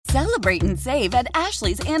Celebrate and save at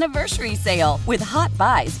Ashley's Anniversary Sale. With Hot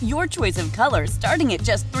Buys, your choice of colors starting at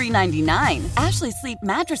just $3.99. Ashley Sleep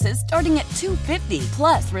mattresses starting at $2.50.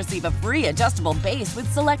 Plus, receive a free adjustable base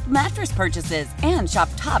with select mattress purchases. And shop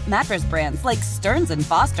top mattress brands like Stearns &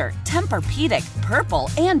 Foster, Tempur-Pedic, Purple,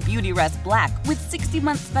 and Beautyrest Black with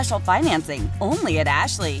 60-month special financing. Only at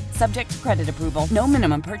Ashley. Subject to credit approval. No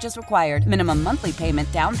minimum purchase required. Minimum monthly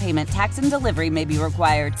payment, down payment, tax, and delivery may be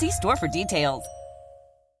required. See store for details.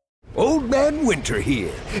 Old Man Winter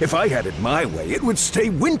here. If I had it my way, it would stay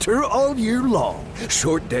winter all year long.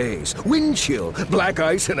 Short days, wind chill, black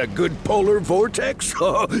ice, and a good polar vortex.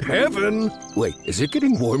 Oh, heaven. Wait, is it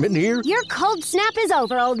getting warm in here? Your cold snap is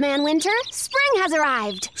over, Old Man Winter. Spring has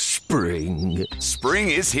arrived. Spring.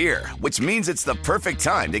 Spring is here, which means it's the perfect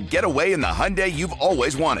time to get away in the Hyundai you've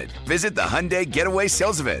always wanted. Visit the Hyundai Getaway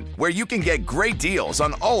Sales Event, where you can get great deals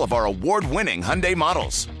on all of our award-winning Hyundai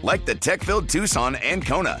models, like the tech-filled Tucson and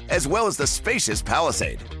Kona, as well as the spacious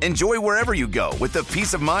Palisade. Enjoy wherever you go with the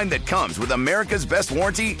peace of mind that comes with America's best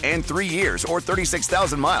warranty and 3 years or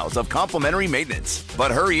 36,000 miles of complimentary maintenance.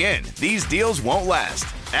 But hurry in, these deals won't last.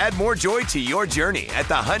 Add more joy to your journey at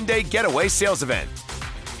the Hyundai Getaway Sales Event.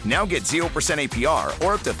 Now get 0% APR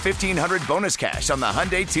or up to $1,500 bonus cash on the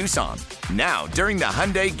Hyundai Tucson. Now, during the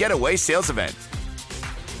Hyundai Getaway Sales Event.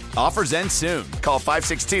 Offers end soon. Call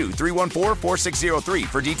 562-314-4603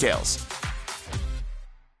 for details.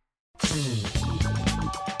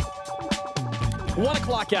 1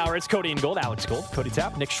 o'clock hour. It's Cody and Gold. Alex Gold, Cody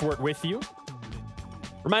Tapp, Nick Schwartz with you.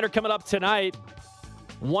 Reminder coming up tonight,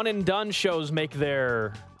 one and done shows make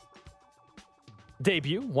their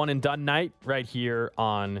debut. One and done night right here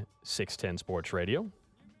on 610 Sports Radio.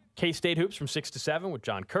 K-State Hoops from 6 to 7 with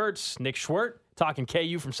John Kurtz, Nick Schwartz, talking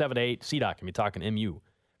KU from 7 to 8. CDOT can be talking MU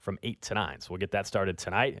from 8 to 9. So we'll get that started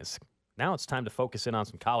tonight. Now it's time to focus in on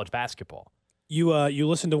some college basketball. You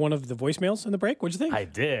listened to one of the voicemails in the break? What'd you think? I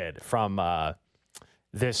did. From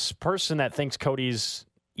this person that thinks Cody's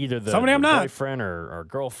either the boyfriend or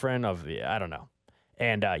girlfriend of the, I don't know.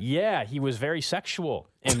 And he was very sexual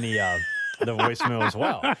in the voicemail as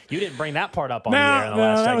well. You didn't bring that part up on the air in the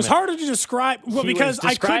last segment. That was harder to describe. Well, because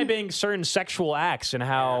was describing certain sexual acts and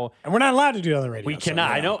how... And we're not allowed to do it on the radio. We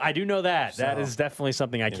cannot. So, I do know that. So, that is definitely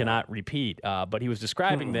something I cannot repeat. But he was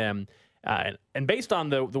describing them, and based on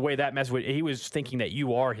the way that message, he was thinking that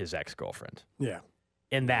you are his ex-girlfriend. Yeah.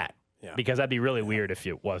 In that. Yeah. Because that'd be really weird if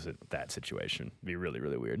it wasn't that situation. It'd be really,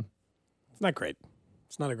 really weird. It's not great.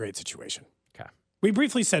 It's not a great situation. Okay. We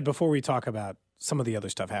briefly said before we talk about some of the other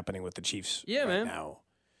stuff happening with the Chiefs now.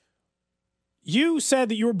 You said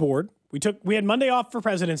that you were bored. We had Monday off for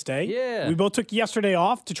President's Day. Yeah. We both took yesterday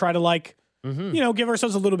off to try to give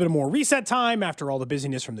ourselves a little bit more reset time after all the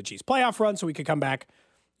busyness from the Chiefs playoff run so we could come back,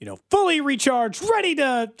 fully recharged, ready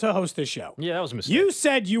to host this show. Yeah, that was a mistake. You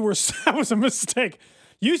said that was a mistake.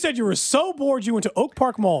 You said you were so bored you went to Oak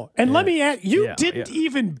Park Mall. And let me ask, you didn't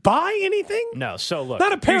even buy anything? No, so look.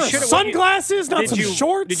 Not a pair of sunglasses, not some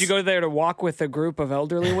shorts? Did you go there to walk with a group of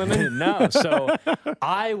elderly women? No, so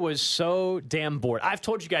I was so damn bored. I've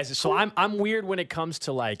told you guys this, so I'm weird when it comes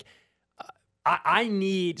to I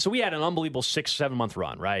need, so we had an unbelievable 6-7 month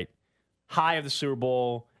run, right? High of the Super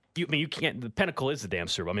Bowl. You can't, the pinnacle is the damn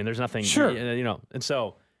Super Bowl. I mean, there's nothing, and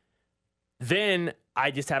so then I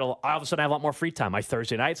just had all of a sudden I have a lot more free time. My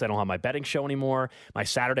Thursday nights, I don't have my betting show anymore. My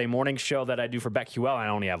Saturday morning show that I do for BetQL, I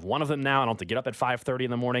only have one of them now. I don't have to get up at 5:30 in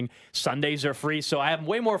the morning. Sundays are free, so I have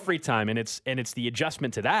way more free time, and it's the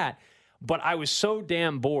adjustment to that. But I was so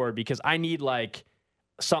damn bored because I need a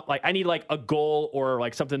goal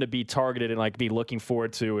or something to be targeted and be looking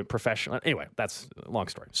forward to and professional. Anyway, that's a long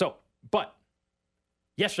story. So, but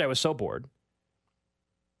yesterday I was so bored.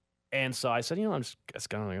 And so I said, I'm just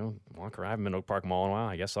going to walk around. I haven't been to Oak Park Mall in a while.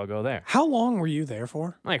 I guess I'll go there. How long were you there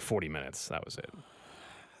for? 40 minutes. That was it.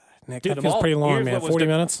 Nick, that feels pretty long, man. 40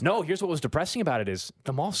 minutes? No, here's what was depressing about it is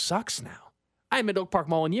the mall sucks now. I haven't been to Oak Park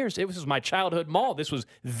Mall in years. It was my childhood mall. This was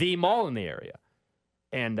the mall in the area.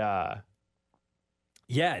 And,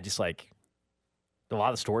 just a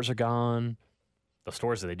lot of the stores are gone. The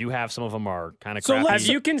stores that they do have, some of them are kind of crappy. So have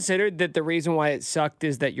you considered that the reason why it sucked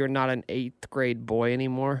is that you're not an 8th grade boy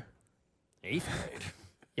anymore? 8th grade?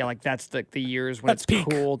 Yeah, that's the years when that's it's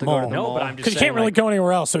cool to go to the mall. But I'm just because you can't really go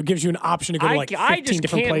anywhere else, so it gives you an option to go to 15 different places. I just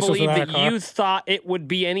can't believe that you thought it would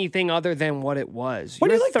be anything other than what it was. What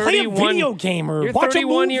do you play a video game or you're watch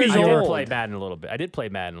 31 a movie? years I did old. play Madden a little bit. I did play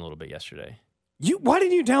Madden a little bit yesterday. Why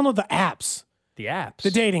didn't you download the apps? The apps? The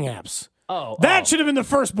dating apps. That should have been the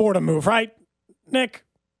first boredom move, right, Nick?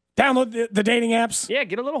 Download the dating apps. Yeah,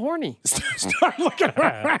 get a little horny. Start looking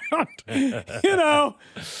around.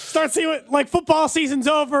 Start seeing what, football season's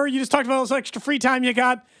over. You just talked about all this extra free time you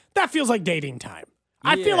got. that feels like dating time.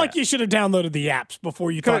 I feel Yeah. like you should have downloaded the apps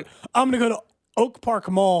before you thought, I'm going to go to Oak Park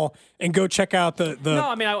Mall and go check out the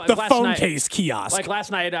last phone night- case kiosk. Like last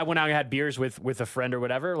night, I went out and had beers with a friend or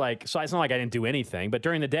whatever. Like, so it's not like I didn't do anything. But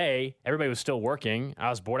during the day, everybody was still working. I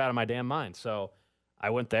was bored out of my damn mind. So I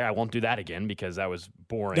went there. I won't do that again because that was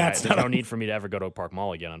boring. That's There's not no need for me to ever go to Oak Park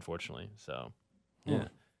Mall again, unfortunately. So, yeah.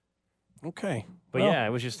 Okay. But Well, yeah, it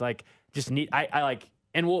was just neat. I like,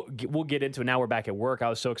 and we'll get into it. Now we're back at work. I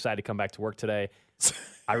was so excited to come back to work today.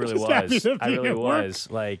 I really Just happy was. to I be really at work. was.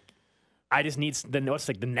 Like, I just need what's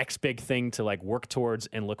like the next big thing to like work towards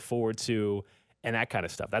and look forward to and that kind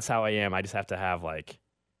of stuff. That's how I am. I just have to have like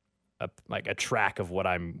a track of what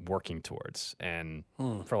I'm working towards. And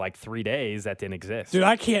for like 3 days, that didn't exist. Dude,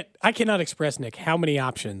 I cannot express, Nick, how many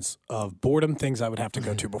options of boredom things I would have to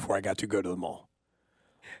go to before I got to go to the mall.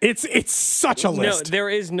 It's such a list. No, there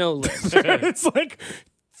is no list. It's like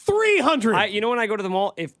 300 You know, when I go to the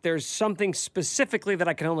mall, if there's something specifically that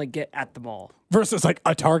I can only get at the mall. versus like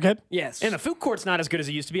a Target. Yes. And the food court's not as good as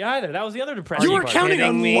it used to be either. That was the other depressing You were part. counting on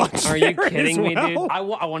kidding me? lunch. Are you there kidding as me, dude? well. I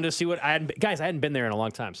wanted to see what I hadn't. Guys, I hadn't been there in a long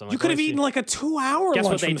time. So I'm like, You could have let's see. eaten like a 2-hour Guess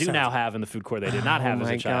lunch what they from the do now South. have in the food court? They did not Oh have as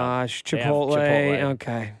my a child. gosh, They have Chipotle.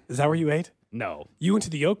 Okay. Is that where you ate? No, You went to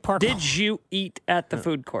the Oak Park Mall? Did you eat at the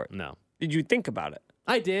food court? no. Did you think about it?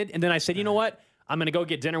 I did, and then I said, you know what? I'm gonna go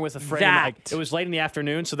get dinner with a friend. And, like, That. it was late in the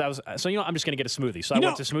afternoon, so I'm just gonna get a smoothie. So I You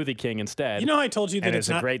went know- to Smoothie King instead. You know how I told you that and it's it's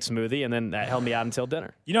a not. great smoothie, and then that held me out until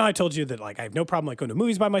dinner. You know how I told you that like I have no problem like going to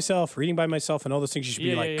movies by myself, reading by myself, and all those things. You should be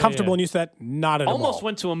Yeah, like yeah, comfortable yeah. and used to that. Not at a Almost mall.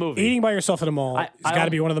 went to a movie. Eating by yourself at a mall I has got to don't-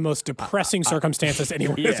 be one of the most depressing circumstances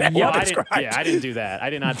anyone has ever well, described. I didn't do that. I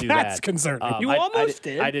did not do that. That's concerning. You I almost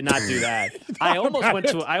did. I did not do that. I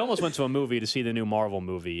almost went to a movie to see the new Marvel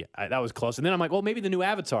movie. That was close. And then I'm like, well, maybe the new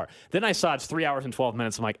Avatar. Then I saw it's 3 hours and 12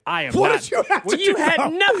 minutes. I'm like, I am What not. did you have to You do?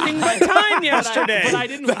 had nothing but time yesterday. But I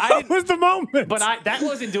didn't. That was the moment. But that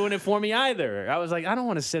wasn't doing it for me either. I was like, I don't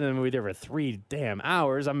want to sit in a movie there for 3 damn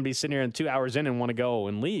hours. I'm gonna be sitting here in 2 hours in and want to go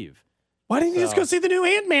and leave. Why didn't you just go see the new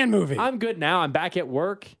Ant-Man movie? I'm good now. I'm back at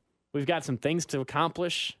work. We've got some things to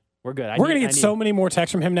accomplish. We're good. We're gonna get so many more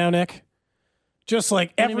texts from him now, Nick. Just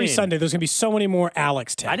like do you every mean? Sunday, there's gonna be so many more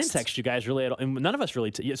Alex texts. I didn't text you guys really at all. And none of us really.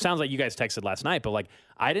 It sounds like you guys texted last night, but like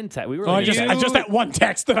I didn't text. We were. Oh, I really just that one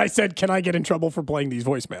text that I said, "Can I get in trouble for playing these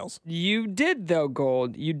voicemails?" You did though,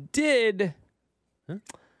 Gold. You did.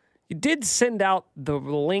 You did send out the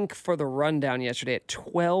link for the rundown yesterday at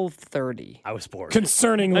 12:30. I was bored.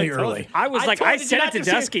 Concerningly told early. you. I was like, told I you sent not it to to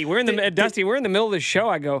see- Dusty. We're in the Dusty. We're in the middle of the show.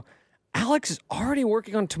 I go, Alex is already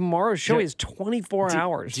working on tomorrow's show. He has 24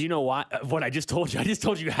 hours. Do you know what I just told you? I just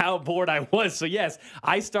told you how bored I was. So yes,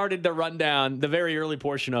 I started to run down the very early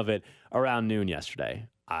portion of it around noon yesterday.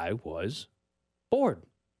 I was bored.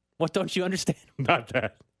 What don't you understand about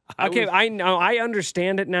that? Okay, I know. I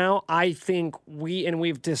understand it now. I think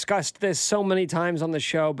we've discussed this so many times on the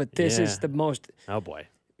show, but this is Yeah. the most. Oh boy.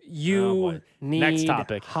 You boy. need Next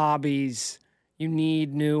topic. hobbies. You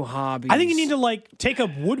need new hobbies. I think you need to like take up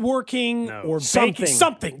woodworking or baking, Something.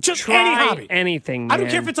 something, just try any hobby. anything. I don't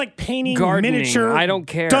care man. if it's like painting, Gardening, miniature. I don't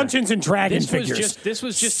care. Dungeons and Dragons This was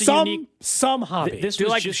figures. just a some unique. some hobby. This Do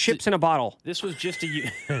was like just ships in a bottle. This was just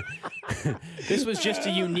this was just a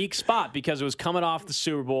unique spot because it was coming off the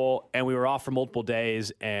Super Bowl and we were off for multiple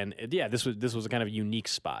days and yeah, this was a kind of a unique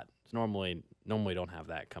spot. Normally don't have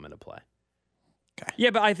that come into play.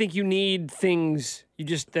 Yeah, but I think you need things. You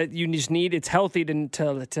just need. It's healthy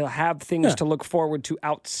to have things to look forward to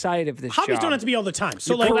outside of this Hobbies job. don't have to be all the time.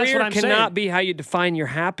 So Your like, that's career what I'm cannot saying. be how you define your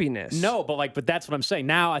happiness. No, but that's what I'm saying.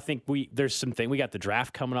 Now I think there's some thing. We got the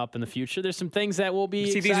draft coming up in the future. There's some things that will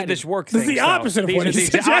be See, these are exciting. this work This is things. the though. opposite of These what are he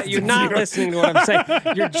these- suggested You're not to you. listening to what I'm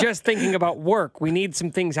saying. You're just thinking about work. We need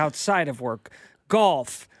some things outside of work.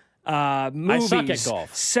 Golf. Movies, suck at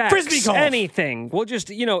golf. sex, Frisbee golf. anything. We'll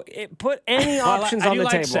just, put any options I on do the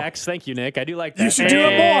like table. sex. Thank you, Nick. I do like that. You should do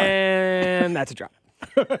it more. And that's a drop.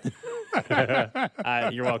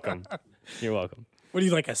 You're welcome. You're welcome. What are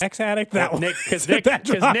you like, a sex addict? That one. Nick, because That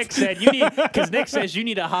dropped. Nick said Nick says you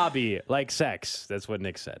need a hobby like sex. That's what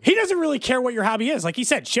Nick said. He doesn't really care what your hobby is. Like he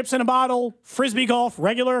said, ships in a bottle, frisbee golf,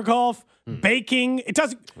 regular golf, baking. It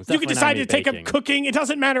doesn't. You definitely could decide not to me take baking. up cooking. It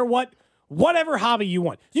doesn't matter whatever hobby you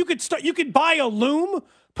want. You could start. You could buy a loom,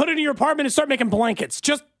 put it in your apartment, and start making blankets.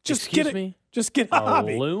 Just Excuse get it. me? Just get a A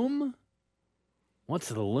hobby. loom? What's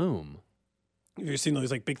the loom? Have you seen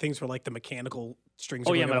those like big things for like the mechanical strings?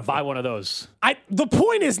 Oh are yeah, I'm really gonna off buy the- one of those. The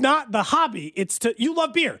point is not the hobby. It's you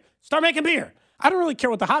love beer. Start making beer. I don't really care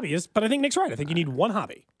what the hobby is, but I think Nick's right. I think you need one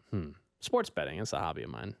hobby. Sports betting. It's a hobby of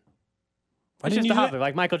mine. Why It's didn't just you a do hobby. that?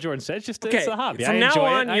 Like Michael Jordan said, it's just Okay, it's a hobby. from I now enjoy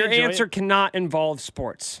on, it. I your enjoy answer it. cannot involve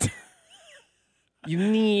sports. You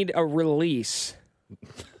need a release.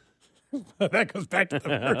 That goes back to the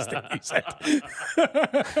first thing you said.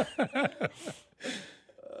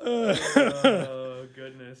 Oh,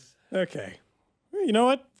 goodness. Okay. Well, you know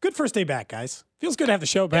what? Good first day back, guys. Feels good to have the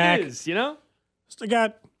show back. It is, you know? Still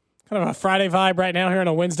got kind of a Friday vibe right now here on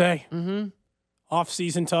a Wednesday. Mm-hmm.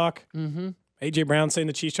 Off-season talk. Mm-hmm. A.J. Brown saying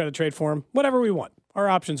the Chiefs try to trade for him. Whatever we want. Our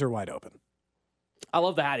options are wide open. I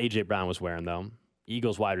love the hat A.J. Brown was wearing, though.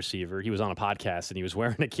 Eagles wide receiver. He was on a podcast, and he was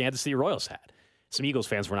wearing a Kansas City Royals hat. Some Eagles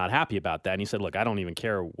fans were not happy about that, and he said, look, I don't even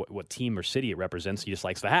care what team or city it represents. He just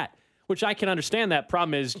likes the hat, which I can understand that.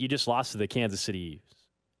 Problem is you just lost to the Kansas City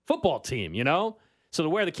football team, you know? So to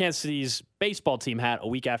wear the Kansas City's baseball team hat a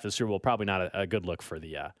week after the Super Bowl, probably not a good look for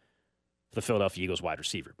the Philadelphia Eagles wide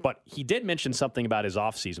receiver. But he did mention something about his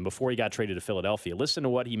offseason before he got traded to Philadelphia. Listen to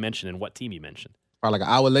what he mentioned and what team he mentioned. Probably like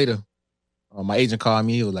an hour later, my agent called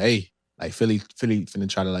me. He was like, hey, like Philly finna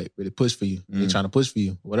try to like really push for you. They trying to push for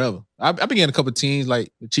you, whatever. I began a couple of teams,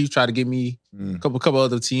 like the Chiefs tried to get me, a couple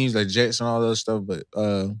other teams like Jets and all that stuff, but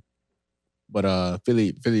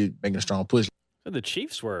Philly making a strong push. So the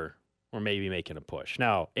Chiefs were maybe making a push.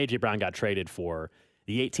 Now, A.J. Brown got traded for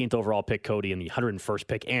the 18th overall pick, Cody, and the 101st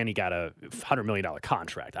pick, and he got a $100 million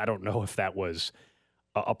contract. I don't know if that was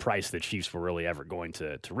a price the Chiefs were really ever going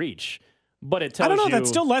to reach. But it tells you... I don't know. That's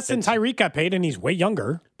still less than Tyreek got paid, and he's way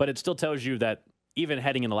younger. But it still tells you that even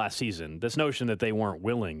heading into last season, this notion that they weren't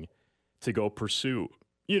willing to go pursue,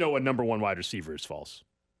 a number one wide receiver is false.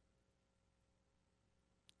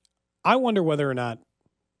 I wonder whether or not,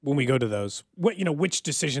 when we go to those, which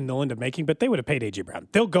decision they'll end up making, but they would have paid A.J. Brown.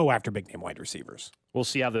 They'll go after big-name wide receivers. We'll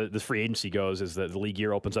see how the free agency goes as the league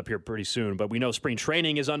year opens up here pretty soon. But we know spring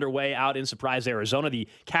training is underway out in Surprise, Arizona. The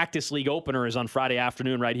Cactus League opener is on Friday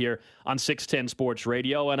afternoon right here on 610 Sports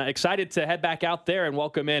Radio. And I'm excited to head back out there and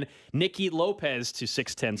welcome in Nicky Lopez to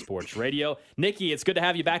 610 Sports Radio. Nicky, it's good to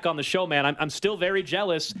have you back on the show, man. I'm still very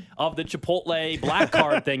jealous of the Chipotle black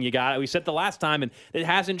card thing you got. We said the last time, and it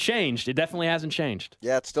hasn't changed. It definitely hasn't changed.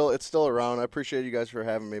 Yeah, it's still around. I appreciate you guys for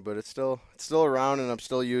having me, but it's still around, and I'm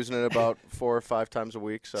still using it about 4 or 5 times a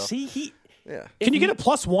week. So see, yeah. Can you get a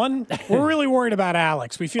 +1? We're really worried about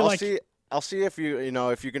Alex. We feel I'll see if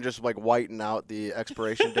if you can just like whiten out the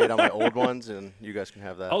expiration date on my old ones, and you guys can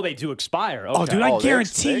have that. Oh, they do expire. Okay. Oh, dude, I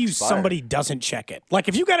guarantee you somebody doesn't check it. Like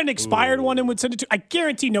if you got an expired one and would send it to, I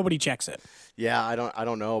guarantee nobody checks it. Yeah, I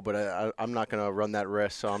don't know, but I'm not gonna run that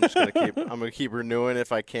risk, so I'm just gonna keep renewing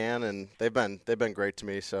if I can, and they've been great to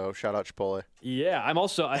me. So shout out Chipotle. Yeah, I'm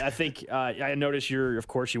also I think I noticed you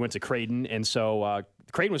went to Creighton, and so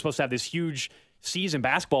Creighton was supposed to have this huge season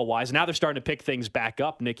basketball-wise. Now they're starting to pick things back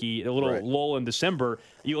up, Nicky. A little lull in December.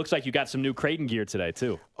 It looks like you got some new Creighton gear today,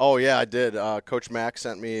 too. Oh, yeah, I did. Coach Mack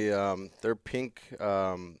sent me their pink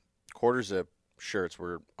quarter zip shirts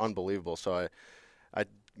were unbelievable. So I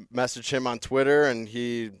messaged him on Twitter, and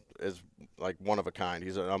he is like one of a kind.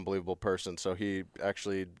 He's an unbelievable person. So he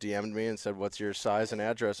actually DM'd me and said, what's your size and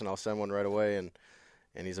address, and I'll send one right away. And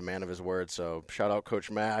he's a man of his word. So shout out Coach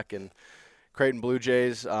Mack and Creighton Blue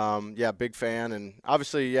Jays, big fan, and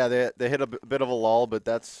obviously, they hit a bit of a lull, but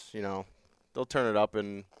that's they'll turn it up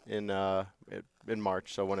in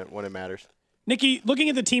March, so when it matters. Nicky, looking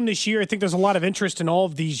at the team this year, I think there's a lot of interest in all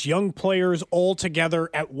of these young players all together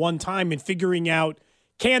at one time and figuring out,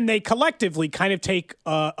 can they collectively kind of take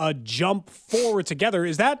a jump forward together?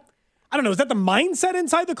 Is that the mindset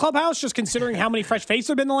inside the clubhouse, just considering how many fresh faces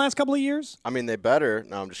there have been the last couple of years? I mean, they better.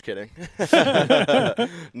 No, I'm just kidding.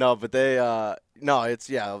 No, but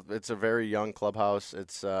it's a very young clubhouse.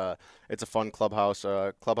 It's a fun clubhouse,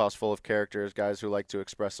 clubhouse full of characters, guys who like to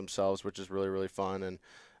express themselves, which is really, really fun. And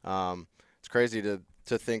it's crazy to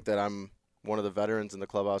think that I'm one of the veterans in the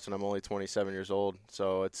clubhouse and I'm only 27 years old.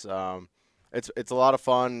 So it's a lot of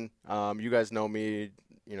fun. You guys know me,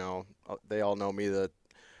 they all know me that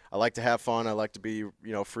I like to have fun. I like to be,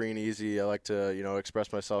 free and easy. I like to,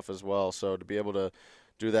 express myself as well. So to be able to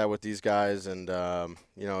do that with these guys, and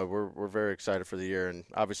we're very excited for the year. And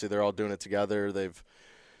obviously, they're all doing it together.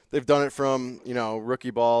 They've done it from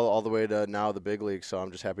rookie ball all the way to now the big league. So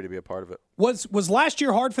I'm just happy to be a part of it. Was last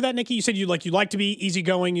year hard for that, Nicky? You said you like to be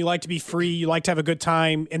easygoing, you like to be free, you like to have a good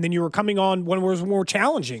time, and then you were coming on when it was more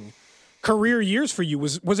challenging career years for you.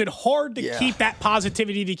 Was it hard to keep that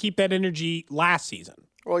positivity, to keep that energy last season?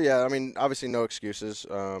 Well, yeah, I mean, obviously no excuses.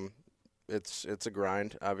 It's a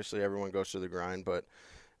grind. Obviously, everyone goes through the grind, but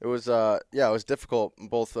it was it was difficult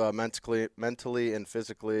both mentally and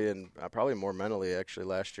physically, and probably more mentally actually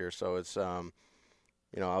last year. So it's I'll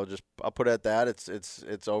put it at that.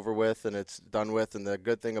 It's over with and it's done with. And the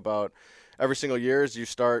good thing about every single year is you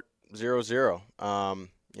start 0-0.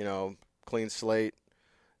 Clean slate.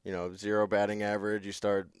 0 batting average. You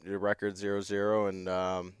start your record 0-0, and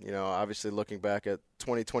obviously looking back at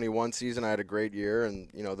 2021 season, I had a great year, and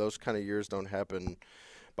those kind of years don't happen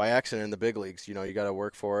by accident in the big leagues. You got to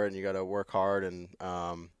work for it, and you got to work hard, and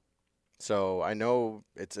so I know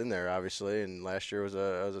it's in there, obviously. And last year was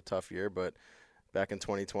a tough year, but back in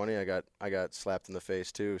 2020, I got slapped in the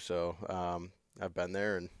face too. So I've been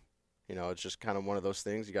there, and it's just kind of one of those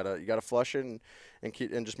things. You gotta flush it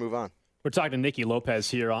and just move on. We're talking to Nicky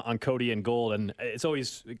Lopez here on Cody and Gold, and it's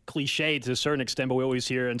always cliche to a certain extent, but we always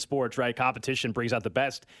hear in sports, right? Competition brings out the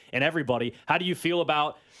best in everybody. How do you feel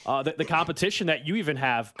about the competition that you even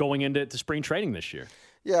have going into spring training this year?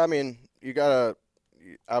 Yeah, I mean, you gotta.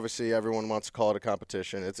 Obviously, everyone wants to call it a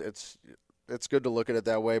competition. It's good to look at it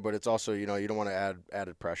that way, but it's also you don't want to add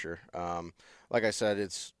added pressure. Like I said,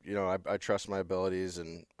 it's I trust my abilities,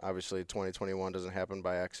 and obviously 2021 doesn't happen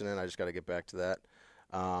by accident. I just got to get back to that.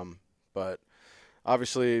 But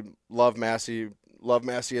obviously, love Massey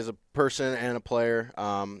as a person and a player.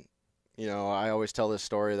 I always tell this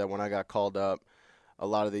story that when I got called up, a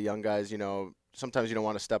lot of the young guys, sometimes you don't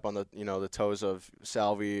want to step on the toes of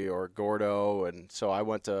Salvi or Gordo, and so I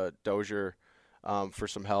went to Dozier for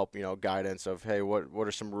some help, guidance of, hey, what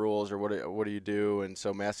are some rules, or what do you do? And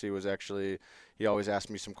so Massey was actually, he always asked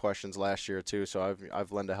me some questions last year too, so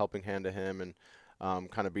I've lent a helping hand to him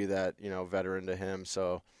and kind of be that veteran to him.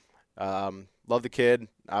 So love the kid,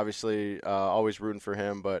 obviously, always rooting for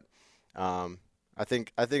him, but I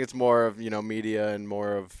think it's more of media and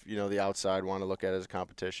more of the outside want to look at it as a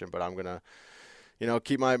competition, but I'm gonna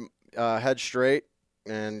keep my head straight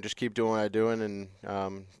and just keep doing what I'm doing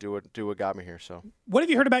and do what got me here. So, what have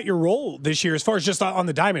you heard about your role this year as far as just on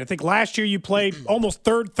the diamond? I think last year you played almost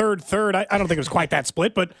third. I don't think it was quite that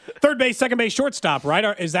split, but third base, second base, shortstop,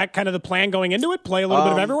 right? Is that kind of the plan going into it? Play a little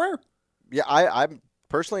bit of everywhere? Yeah, I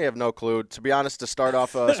personally have no clue. To be honest, to start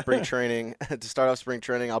off spring training,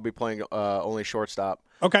 I'll be playing only shortstop.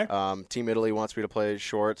 Okay. Team Italy wants me to play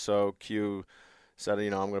short, so Q said,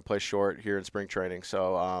 I'm going to play short here in spring training.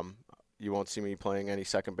 So you won't see me playing any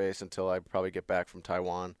second base until I probably get back from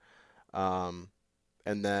Taiwan. And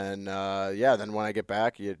then, then when I get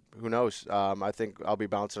back, who knows? I think I'll be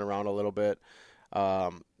bouncing around a little bit.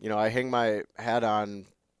 I hang my hat on,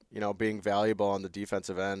 being valuable on the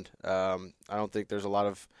defensive end. I don't think there's a lot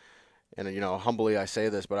of, and humbly I say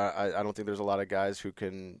this, but I don't think there's a lot of guys who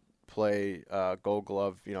can play Gold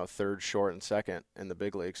Glove, third, short, and second in the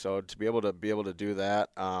big league. So to be able to do that,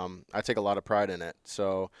 I take a lot of pride in it.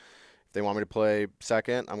 So if they want me to play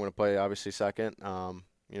second, I'm going to play obviously second.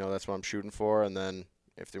 That's what I'm shooting for. And then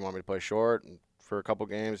if they want me to play short for a couple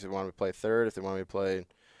games, if they want me to play third, if they want me to play.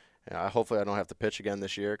 Hopefully I don't have to pitch again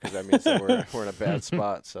this year, because that means that we're in a bad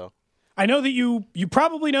spot. So I know that you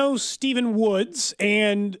probably know Stephen Woods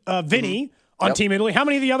and Vinny on Team Italy. How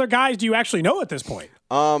many of the other guys do you actually know at this point?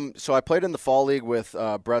 So I played in the fall league with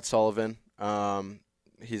Brett Sullivan.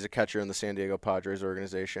 He's a catcher in the San Diego Padres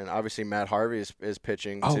organization. Obviously Matt Harvey is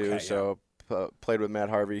pitching too. So played with Matt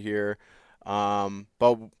Harvey here.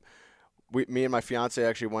 But me and my fiance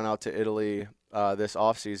actually went out to Italy this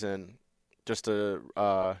off season, just to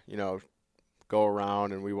go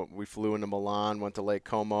around, and we flew into Milan, went to Lake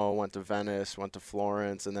Como, went to Venice, went to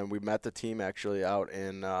Florence, and then we met the team actually out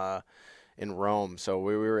in Rome. So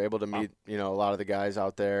we were able to meet a lot of the guys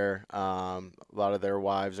out there, a lot of their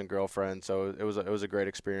wives and girlfriends. So it was a great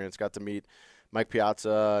experience. Got to meet Mike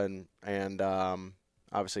Piazza and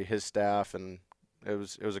obviously his staff, and it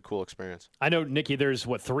was a cool experience. I know, Nicky, there's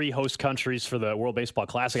 3 host countries for the World Baseball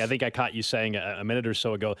Classic. I think I caught you saying a minute or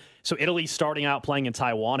so ago. So Italy starting out playing in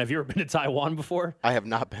Taiwan. Have you ever been to Taiwan before? I have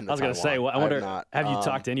not been to Taiwan. I was going to say, I wonder, have you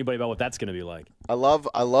talked to anybody about what that's going to be like? I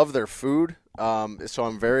love their food. So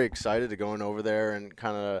I'm very excited to going over there and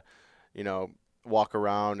kind of, walk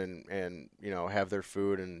around and have their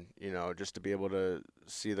food and, just to be able to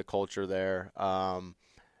see the culture there.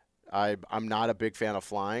 I'm not a big fan of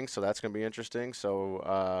flying, so that's going to be interesting.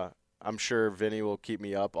 So I'm sure Vinny will keep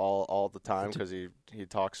me up all the time, because he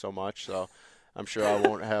talks so much. So I'm sure I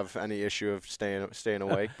won't have any issue of staying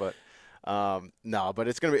awake. But no, but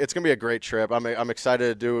it's gonna be a great trip. I'm excited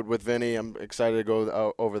to do it with Vinny. I'm excited to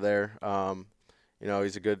go over there.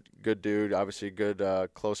 He's a good dude. Obviously, a good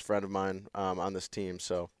close friend of mine on this team.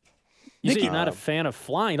 So. You say you're not a fan of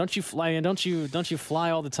flying. Don't you fly? Don't you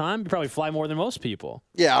fly all the time? You probably fly more than most people.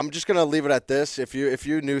 Yeah, I'm just gonna leave it at this. If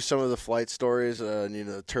you knew some of the flight stories, and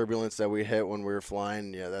the turbulence that we hit when we were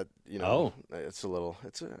flying, it's a little.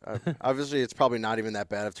 Obviously it's probably not even that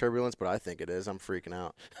bad of turbulence, but I think it is. I'm freaking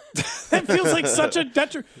out. That feels like such a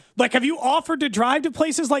like. Have you offered to drive to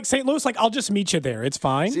places like St. Louis? Like, I'll just meet you there. It's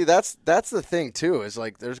fine. See, that's the thing too. Is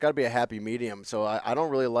like there's got to be a happy medium. So I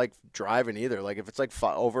don't really like driving either. Like if it's like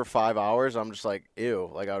over 5 hours, I'm just like ew.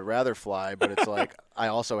 Like I would rather fly, but it's like I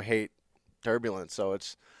also hate turbulence. So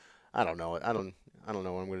it's I don't know. I don't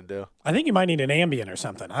know what I'm going to do. I think you might need an Ambien or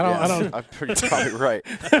something. I don't. I'm probably right.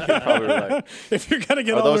 You're probably right. If you're going to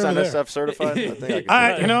get Are all those over NSF there. certified? I think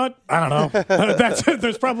I you know what? I don't know.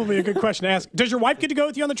 There's probably a good question to ask. Does your wife get to go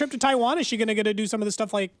with you on the trip to Taiwan? Is she going to get to do some of the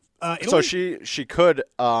stuff like Italy? So she could,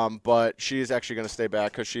 but she's actually going to stay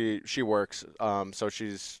back because she works. So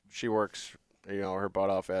she works, her butt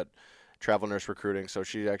off at Travel Nurse Recruiting. So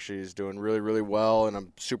she actually is doing really, really well, and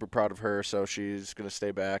I'm super proud of her. So she's going to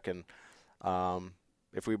stay back, and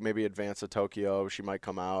if we maybe advance to Tokyo, she might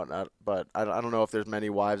come out. But I don't know if there's many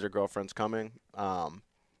wives or girlfriends coming,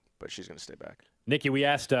 but she's going to stay back. Nikki, we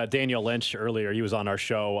asked Daniel Lynch earlier. He was on our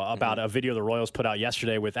show about a video the Royals put out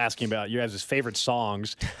yesterday with asking about your guys' favorite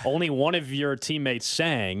songs. Only one of your teammates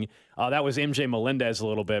sang. That was MJ Melendez a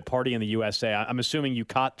little bit, Party in the USA. I'm assuming you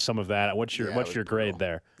caught some of that. What's your grade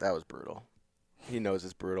there? That was brutal. He knows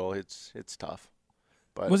it's brutal. It's tough.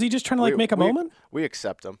 But was he just trying to make a moment? We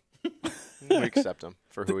accept him. We accept him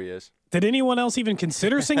for who he is. Did anyone else even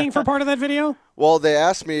consider singing for part of that video? Well, they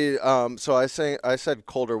asked me. So I said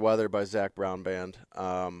 "Colder Weather" by Zach Brown Band,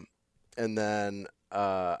 and then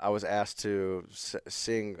I was asked to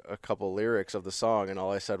sing a couple lyrics of the song, and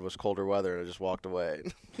all I said was "Colder Weather," and I just walked away.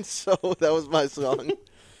 So that was my song.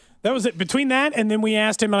 That was it. Between that, and then we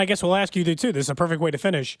asked him, and I guess we'll ask you too. This is a perfect way to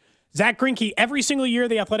finish. Zach Greinke, every single year,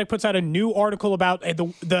 The Athletic puts out a new article about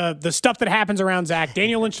the stuff that happens around Zach.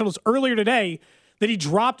 Daniel Lynch told us earlier today that he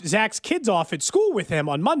dropped Zach's kids off at school with him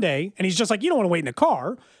on Monday, and he's just like, you don't want to wait in the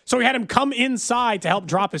car. So he had him come inside to help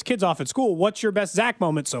drop his kids off at school. What's your best Zach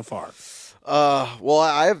moment so far? Well,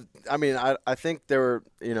 I think they were,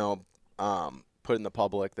 put in the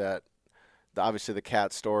public that obviously the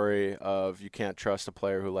cat story of you can't trust a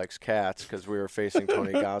player who likes cats because we were facing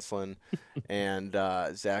Tony Gonsolin, and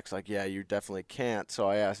Zach's like, yeah, you definitely can't. So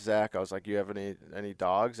I asked Zach, I was like, you have any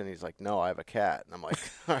dogs? And he's like, no, I have a cat. And I'm like,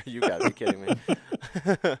 you got to be kidding me.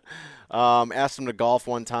 Asked him to golf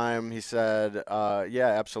one time. He said, yeah,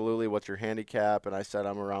 absolutely. What's your handicap? And I said,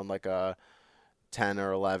 I'm around like a 10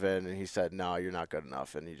 or 11. And he said, no, you're not good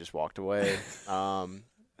enough. And he just walked away.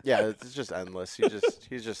 Yeah, it's just endless.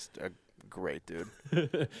 He's just a great dude.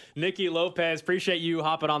 Nicky Lopez, appreciate you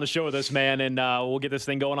hopping on the show with us, man, and we'll get this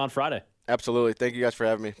thing going on Friday. Absolutely. Thank you guys for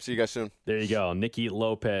having me. See you guys soon. There you go. Nicky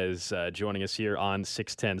Lopez joining us here on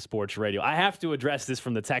 610 Sports Radio. I have to address this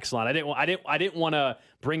from the text line. I didn't want to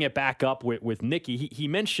bring it back up with Nicky. He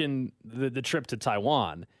mentioned the trip to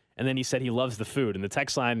Taiwan, and then he said he loves the food, and the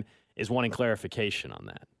text line is wanting clarification on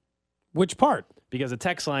that. Which part? Because the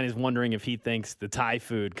text line is wondering if he thinks the Thai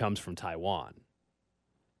food comes from Taiwan.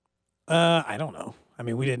 I don't know. I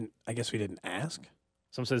mean, I guess we didn't ask.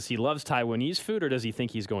 Someone says he loves Taiwanese food, or does he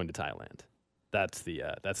think he's going to Thailand? That's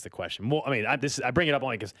the question. Well, I mean, I bring it up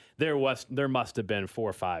only because there must have been 4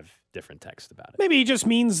 or 5 different texts about it. Maybe he just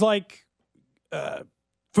means like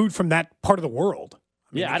food from that part of the world.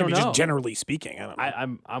 I mean, I don't know. Just generally speaking, I don't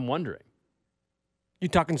know. I'm wondering. You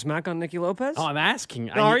talking smack on Nicky Lopez? Oh, I'm asking.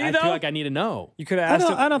 Are you, I though? feel like I need to know. You could have asked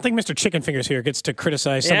him. I don't think Mr. Chicken Fingers here gets to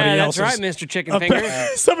criticize somebody that's else's. right, Mr. Chicken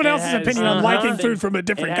Fingers. Someone else's opinion on liking nothing- food from a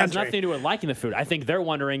different It has country. nothing to do with liking the food. I think they're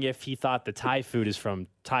wondering if he thought the Thai food is from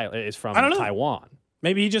I don't know. Taiwan.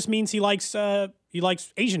 Maybe he just means he likes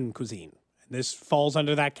Asian cuisine. This falls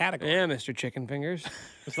under that category. Yeah, Mr. Chicken Fingers.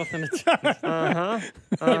 There's nothing to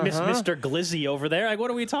Mr. Glizzy over there. Like, what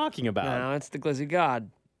are we talking about? No, it's the Glizzy God.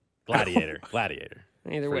 Gladiator.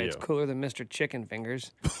 Either For way, you. it's cooler than Mr. Chicken Fingers.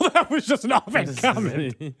 That was just an offhand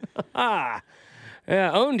comment. Yeah,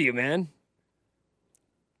 owned you, man.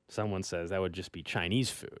 Someone says that would just be Chinese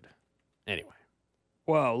food. Anyway.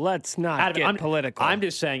 Whoa, let's not get political. I'm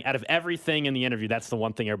just saying, out of everything in the interview, that's the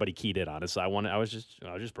one thing everybody keyed in on. So I was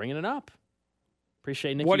just bringing it up.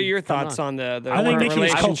 Appreciate Nicky. What are your coming thoughts on the I think Nicky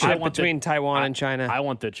was relationship cultured. between Taiwan and China? I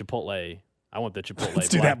want the Chipotle. Let's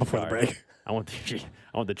do that before the break. I want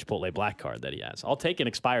the Chipotle black card that he has. I'll take an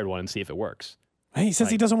expired one and see if it works. Hey, he says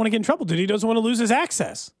he doesn't want to get in trouble, dude. He doesn't want to lose his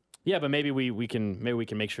access. Yeah, but maybe we can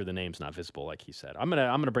make sure the name's not visible, like he said. I'm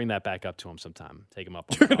gonna bring that back up to him sometime. Take him up.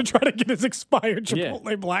 You're gonna try to get his expired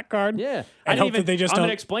Chipotle black card. Yeah, and hope that they just. I'm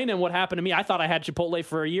gonna explain to him what happened to me. I thought I had Chipotle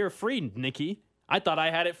for a year free, Nikki. I thought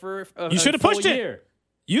I had it for you should have pushed year. It.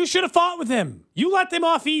 You should have fought with him. You let them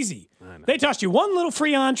off easy. They tossed you one little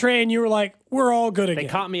free entree, and you were like, "We're all good again." They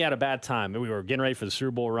caught me at a bad time. We were getting ready for the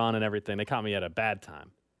Super Bowl run and everything. They caught me at a bad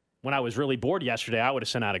time. When I was really bored yesterday, I would have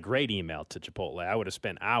sent out a great email to Chipotle. I would have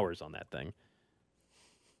spent hours on that thing.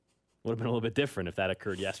 Would have been a little bit different if that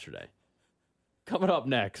occurred yesterday. Coming up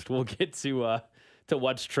next, we'll get to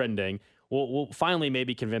what's trending. We'll finally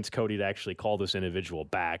maybe convince Cody to actually call this individual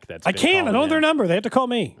back. I can't. I know their number. They have to call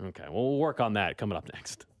me. Okay, well, we'll work on that coming up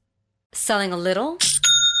next. Selling a little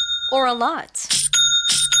or a lot?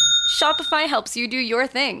 Shopify helps you do your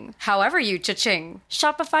thing, however you cha-ching.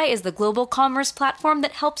 Shopify is the global commerce platform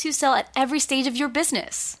that helps you sell at every stage of your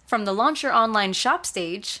business. From the launch your online shop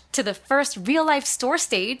stage, to the first real-life store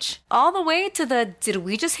stage, all the way to the did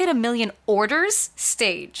we just hit 1 million orders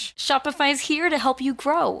stage. Shopify's here to help you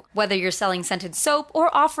grow. Whether you're selling scented soap or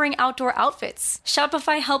offering outdoor outfits,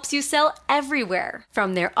 Shopify helps you sell everywhere.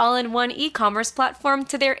 From their all-in-one e-commerce platform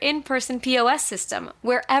to their in-person POS system,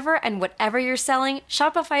 wherever and whatever you're selling,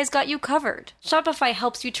 Shopify's got you covered. Shopify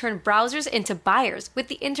helps you turn browsers into buyers with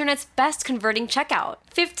the internet's best converting checkout.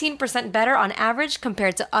 15% better on average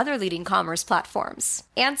compared to other leading commerce platforms.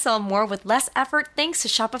 And sell more with less effort thanks to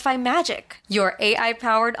Shopify Magic, your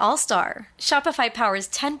AI-powered all-star. Shopify powers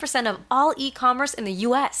 10% of all e-commerce in the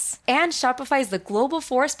U.S. And Shopify is the global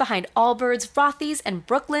force behind Allbirds, Rothy's, and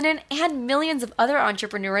Brooklinen, and millions of other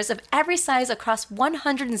entrepreneurs of every size across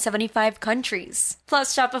 175 countries.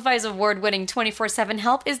 Plus, Shopify's award-winning 24/7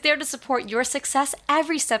 help is there to support your success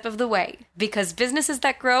every step of the way. Because businesses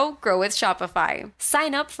that grow, grow with Shopify.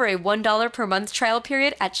 Sign up for a $1 per month trial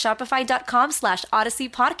period at shopify.com/Odyssey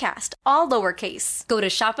Podcast, all lowercase. Go to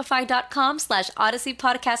shopify.com/Odyssey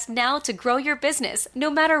Podcast now to grow your business, no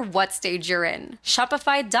matter what stage you're in.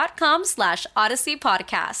 Shopify.com/Odyssey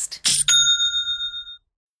Podcast.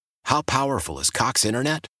 How powerful is Cox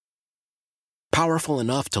Internet? Powerful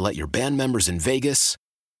enough to let your band members in Vegas,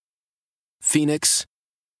 Phoenix,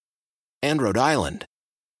 and Rhode Island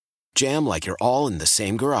jam like you're all in the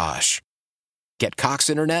same garage. Get Cox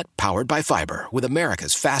Internet powered by fiber with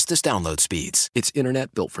America's fastest download speeds. It's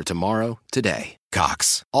internet built for tomorrow, today.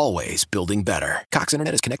 Cox, always building better. Cox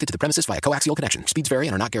Internet is connected to the premises via coaxial connection. Speeds vary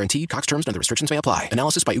and are not guaranteed. Cox terms and other restrictions may apply.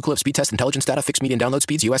 Analysis by Ookla Speed Test Intelligence Data. Fixed median download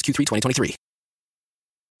speeds. US Q3 2023.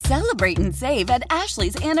 Celebrate and save at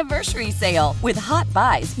Ashley's Anniversary Sale. With Hot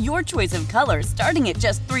Buys, your choice of colors starting at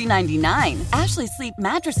just $3.99. Ashley Sleep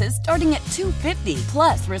mattresses starting at $2.50.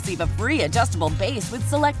 Plus, receive a free adjustable base with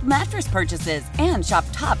select mattress purchases. And shop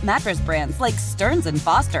top mattress brands like Stearns &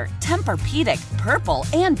 Foster, Tempur-Pedic, Purple,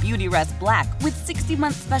 and Beautyrest Black with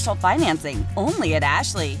 60-month special financing. Only at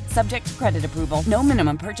Ashley. Subject to credit approval. No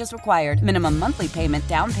minimum purchase required. Minimum monthly payment,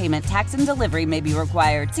 down payment, tax, and delivery may be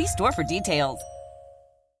required. See store for details.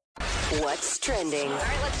 What's trending? All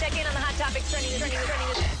right, let's check in on the hot topics trending.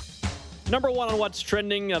 Number one on what's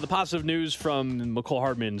trending, the positive news from Mecole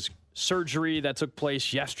Hardman's surgery that took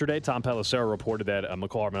place yesterday. Tom Pelissero reported that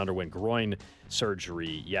Mecole Hardman underwent groin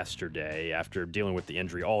surgery yesterday after dealing with the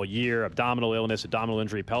injury all year. Abdominal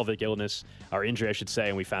injury, pelvic illness, or injury, I should say,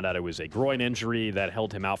 and we found out it was a groin injury that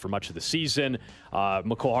held him out for much of the season.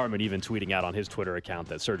 Mecole Hardman even tweeting out on his Twitter account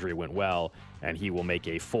that surgery went well and he will make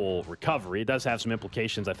a full recovery. It does have some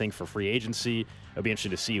implications, I think, for free agency. It'll be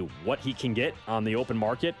interesting to see what he can get on the open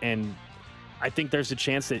market, and I think there's a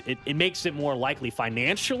chance that it makes it more likely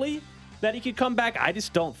financially that he could come back. I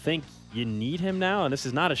just don't think you need him now, and this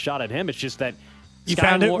is not a shot at him. It's just that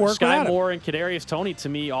Sky Moore and Kadarius Toney, to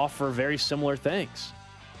me, offer very similar things.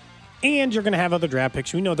 And you're going to have other draft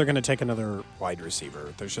picks. We know they're going to take another wide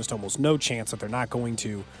receiver. There's just almost no chance that they're not going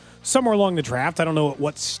to somewhere along the draft. I don't know at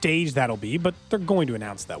what stage that'll be, but they're going to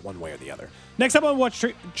announce that one way or the other. Next up on What's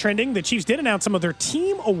Trending, the Chiefs did announce some of their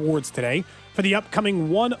team awards today for the upcoming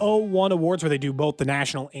 101 Awards, where they do both the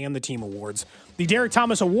national and the team awards. The Derek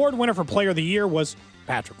Thomas Award winner for Player of the Year was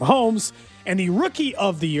Patrick Mahomes, and the Rookie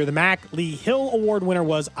of the Year, the Mac Lee Hill Award winner,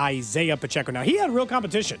 was Isaiah Pacheco. Now, he had real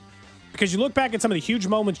competition because you look back at some of the huge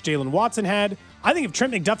moments Jalen Watson had. I think if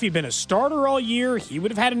Trent McDuffie had been a starter all year, he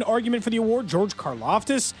would have had an argument for the award. George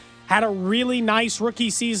Karlaftis had a really nice rookie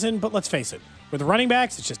season, but let's face it, with running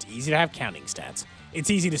backs, it's just easy to have counting stats. It's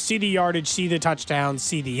easy to see the yardage, see the touchdowns,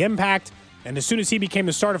 see the impact. And as soon as he became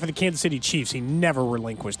the starter for the Kansas City Chiefs, he never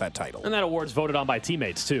relinquished that title. And that award's voted on by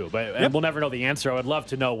teammates, too. But and we'll never know the answer. I would love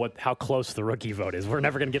to know how close the rookie vote is. We're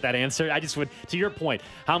never going to get that answer. I just would, to your point,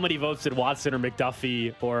 how many votes did Watson or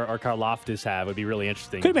McDuffie or Karlaftis have? Would be really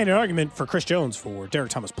interesting. Could have made an argument for Chris Jones for Derek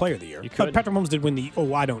Thomas Player of the Year. But Patrick Mahomes did win the,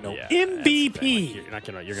 MVP.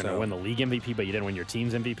 You're going to win the league MVP, but you didn't win your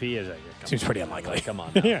team's MVP? Seems pretty unlikely. Like, come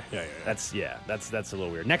on. Now. Yeah. That's a little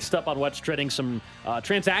weird. Next up on What's Trending, some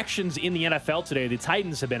transactions in the NFL today. The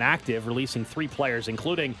Titans have been active, releasing 3 players,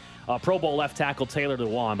 including Pro Bowl left tackle Taylor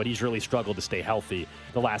Lewan, but he's really struggled to stay healthy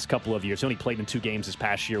the last couple of years. He only played in 2 games this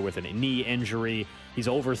past year with a knee injury. He's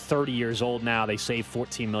over 30 years old now. They saved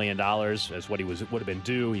 $14 million as what he would have been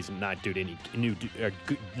due. He's not due to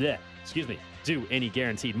any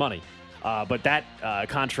guaranteed money. But that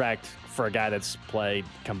contract for a guy that's played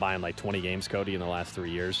combined like 20 games, Cody, in the last 3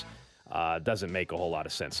 years, doesn't make a whole lot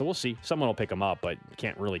of sense. So we'll see. Someone will pick him up, but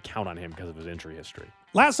can't really count on him because of his injury history.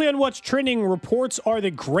 Lastly, on What's Trending, reports are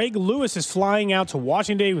that Greg Lewis is flying out to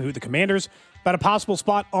Washington with the Commanders about a possible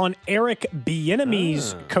spot on Eric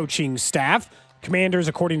Bieniemy's coaching staff. Commanders,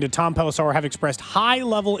 according to Tom Pelissaro, have expressed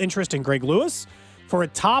high-level interest in Greg Lewis for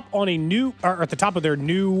at the top of their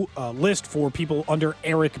new list for people under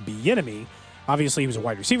Eric Bieniemy. Obviously, he was a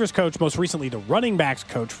wide receivers coach, most recently the running backs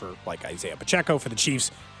coach for like Isaiah Pacheco for the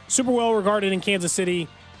Chiefs. Super well regarded in Kansas City.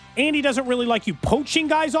 And he doesn't really like you poaching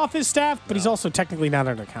guys off his staff, but he's also technically not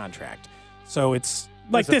under contract. So it's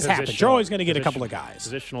like this happens. You're always going to get a couple of guys.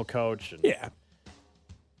 Positional coach. Yeah.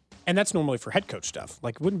 And that's normally for head coach stuff.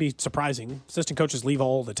 Like, it wouldn't be surprising. Assistant coaches leave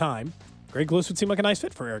all the time. Greg Lewis would seem like a nice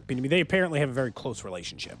fit for Eric Bieniemy. They apparently have a very close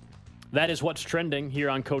relationship. That is What's Trending here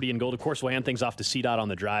on Cody and Gold. Of course, we'll hand things off to CDOT on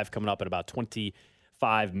the drive coming up in about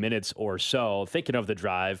 25 minutes or so. Thinking of the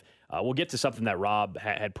drive, we'll get to something that Rob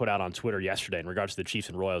had put out on Twitter yesterday in regards to the Chiefs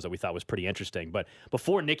and Royals that we thought was pretty interesting. But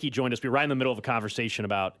before Nikki joined us, we were right in the middle of a conversation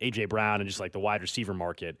about A.J. Brown and just like the wide receiver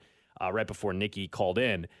market right before Nikki called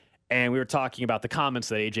in. And we were talking about the comments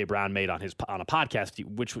that A.J. Brown made on a podcast,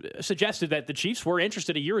 which suggested that the Chiefs were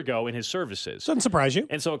interested a year ago in his services. Doesn't surprise you.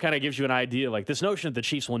 And so it kind of gives you an idea, like this notion that the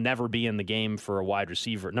Chiefs will never be in the game for a wide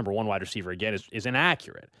receiver, number one wide receiver again, is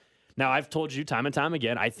inaccurate. Now, I've told you time and time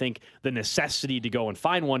again, I think the necessity to go and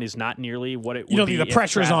find one is not nearly what it would be. You don't think the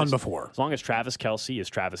pressure's on before. As long as Travis Kelce is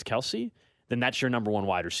Travis Kelce, then that's your number one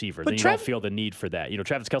wide receiver. Then you don't feel the need for that. You know,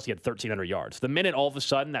 Travis Kelce had 1,300 yards. The minute all of a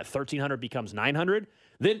sudden that 1,300 becomes 900,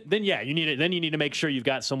 then yeah, you need it. Then you need to make sure you've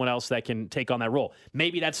got someone else that can take on that role.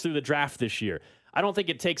 Maybe that's through the draft this year. I don't think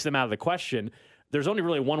it takes them out of the question. There's only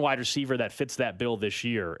really one wide receiver that fits that bill this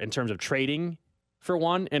year in terms of trading for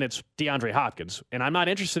one, and it's DeAndre Hopkins. And I'm not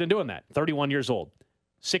interested in doing that. 31 years old,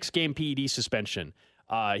 6-game PED suspension.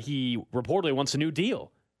 He reportedly wants a new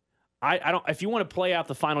deal. I don't. If you want to play out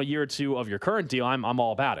the final year or two of your current deal, I'm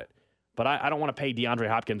all about it. But I don't want to pay DeAndre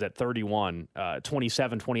Hopkins at 31, $27,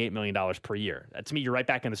 $28 million per year. To me, you're right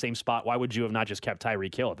back in the same spot. Why would you have not just kept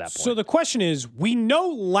Tyreek Hill at that point? So the question is, we know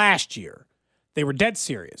last year they were dead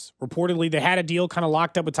serious. Reportedly, they had a deal kind of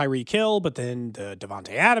locked up with Tyreek Hill, but then the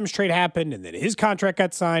Devontae Adams trade happened, and then his contract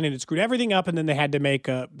got signed, and it screwed everything up. And then they had to make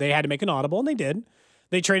an audible, and they did.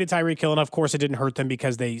 They traded Tyreek Hill, and of course, it didn't hurt them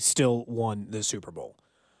because they still won the Super Bowl.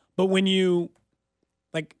 But when the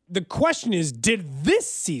question is, did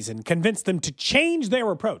this season convince them to change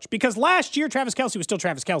their approach? Because last year, Travis Kelce was still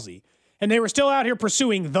Travis Kelce, and they were still out here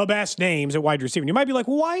pursuing the best names at wide receiver. And you might be like,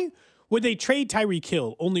 well, why would they trade Tyreek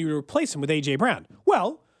Hill only to replace him with A.J. Brown?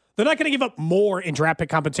 Well, they're not going to give up more in draft pick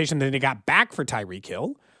compensation than they got back for Tyreek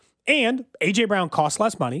Hill. And A.J. Brown costs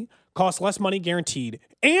less money guaranteed,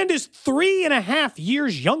 and is 3.5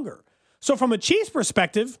 years younger. So from a Chiefs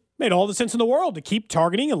perspective, made all the sense in the world to keep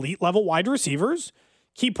targeting elite-level wide receivers,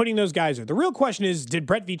 keep putting those guys there. The real question is, did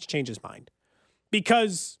Brett Veach change his mind?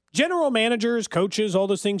 Because general managers, coaches, all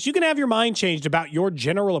those things, you can have your mind changed about your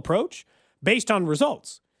general approach based on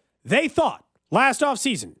results. They thought last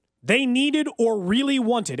offseason they needed or really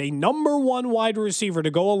wanted a number one wide receiver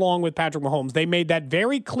to go along with Patrick Mahomes. They made that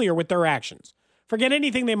very clear with their actions. Forget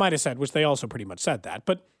anything they might have said, which they also pretty much said that,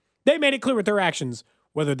 but they made it clear with their actions,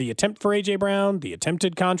 whether the attempt for A.J. Brown, the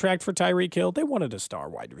attempted contract for Tyreek Hill, they wanted a star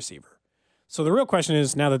wide receiver. So the real question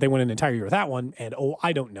is, now that they went an entire year with that one, and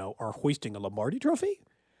I don't know, are hoisting a Lombardi trophy,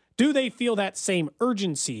 do they feel that same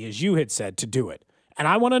urgency as you had said to do it? And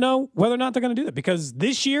I want to know whether or not they're going to do that, because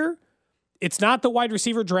this year, it's not the wide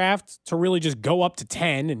receiver draft to really just go up to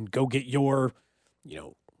 10 and go get your,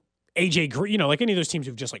 AJ Green, like any of those teams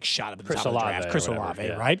who've just shot up at the top of the draft, Chris Olave,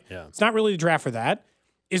 right? Yeah. It's not really the draft for that.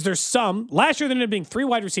 Is there last year there ended up being 3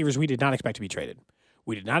 wide receivers we did not expect to be traded.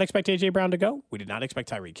 We did not expect A.J. Brown to go. We did not expect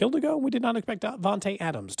Tyreek Hill to go. We did not expect Devontae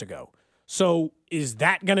Adams to go. So is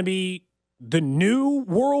that going to be the new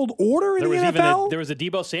world order in the NFL? There was a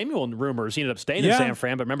Deebo Samuel rumors. He ended up staying in San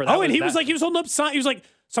Fran, but remember that? He was holding up sign. He was like,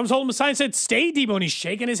 someone's holding him a sign and said, "Stay, Deebo," and he's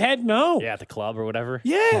shaking his head. No. Yeah, at the club or whatever.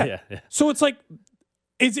 Yeah. So it's like,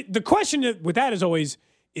 the question with that is always,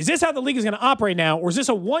 is this how the league is going to operate now, or is this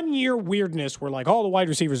a 1-year weirdness where like all the wide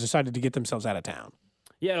receivers decided to get themselves out of town?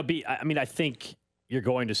 Yeah, it'll be. I mean, I think you're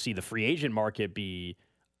going to see the free agent market be.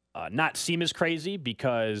 Not seem as crazy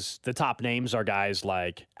because the top names are guys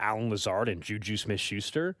like Allen Lazard and Juju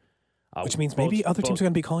Smith-Schuster. Which means maybe other teams are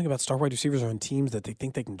going to be calling about star wide receivers on teams that they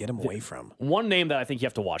think they can get them away from. One name that I think you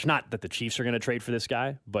have to watch, not that the Chiefs are going to trade for this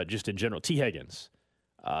guy, but just in general, T. Higgins.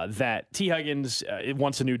 That T. Higgins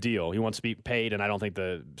wants a new deal. He wants to be paid, and I don't think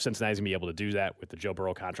the Cincinnati's going to be able to do that with the Joe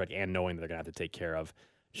Burrow contract and knowing that they're going to have to take care of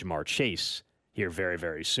Jamar Chase here very,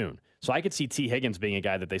 very soon. So I could see T. Higgins being a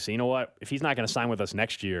guy that they say, you know what, if he's not going to sign with us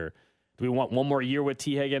next year, do we want one more year with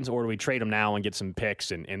T. Higgins, or do we trade him now and get some picks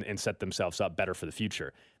and set themselves up better for the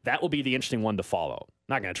future? That will be the interesting one to follow.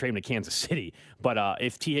 Not going to trade him to Kansas City, but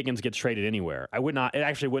if T. Higgins gets traded anywhere, it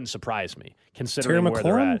actually wouldn't surprise me, considering where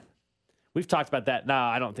they're at. We've talked about that. No,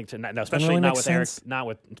 I don't think so. No, especially really not with sense.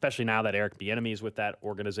 Eric. Especially now that Eric Bieniemy is with that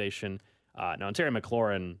organization. No, and Terry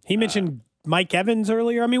McLaurin. He mentioned Mike Evans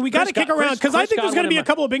earlier. I mean, we got to kick around because I think there's going to be a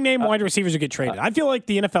couple of big name wide receivers who get traded. I feel like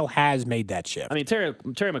the NFL has made that shift. I mean, Terry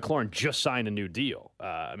McLaurin just signed a new deal.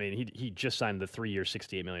 I mean, he just signed the 3-year,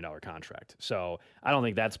 $68 million contract. So I don't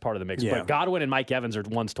think that's part of the mix. Yeah. But Godwin and Mike Evans are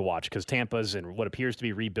ones to watch because Tampa's in what appears to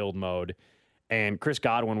be rebuild mode. And Chris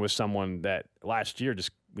Godwin was someone that last year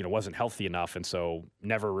just wasn't healthy enough, and so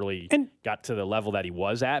never really got to the level that he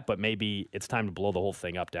was at. But maybe it's time to blow the whole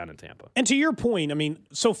thing up down in Tampa. And to your point, I mean,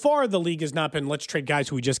 so far the league has not been let's trade guys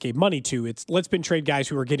who we just gave money to. It's let's been trade guys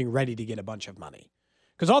who are getting ready to get a bunch of money.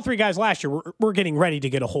 Because all three guys last year were getting ready to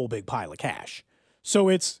get a whole big pile of cash. So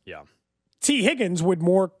it's T. Higgins would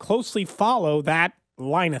more closely follow that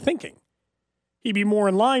line of thinking. He'd be more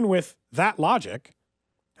in line with that logic.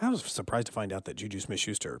 I was surprised to find out that Juju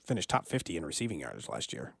Smith-Schuster finished top 50 in receiving yards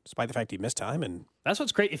last year, despite the fact he missed time. And that's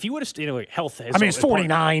what's great. If you would have, health. He's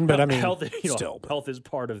 49, but I mean, health, still. Health is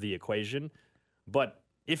part of the equation. But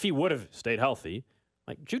if he would have stayed healthy,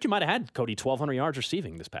 like Juju might have had Cody 1,200 yards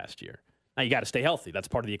receiving this past year. Now you got to stay healthy. That's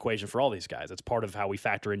part of the equation for all these guys. That's part of how we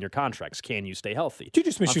factor in your contracts. Can you stay healthy? Juju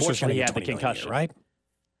Smith-Schuster he had the concussion, right?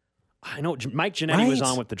 I know Mike Ginnetti was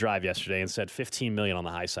on with the drive yesterday and said $15 million on the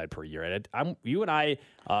high side per year. You and I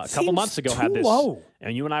a couple months ago had this,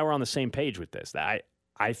 and you and I were on the same page with this. That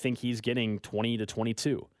I think he's getting 20 to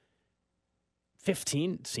 22.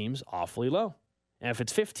 15 seems awfully low. And if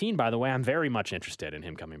it's 15, by the way, I'm very much interested in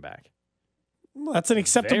him coming back. Well, that's an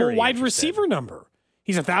acceptable wide receiver number.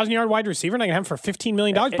 He's a 1,000-yard wide receiver, and I can have him for $15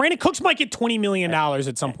 million. Brandon Cooks might get $20 million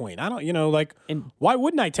at some point. I don't, why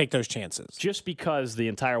wouldn't I take those chances? Just because the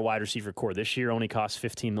entire wide receiver core this year only costs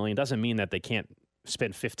 $15 million doesn't mean that they can't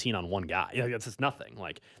spend 15 on one guy. That's just nothing.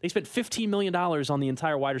 Like they spent $15 million on the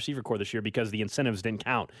entire wide receiver core this year because the incentives didn't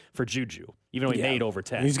count for Juju, even though he made over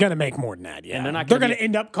 10. He's going to make more than that, And they're going to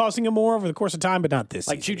end up costing him more over the course of time, but not this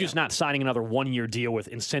season. Juju's not signing another 1-year deal with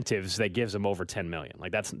incentives that gives him over $10 million.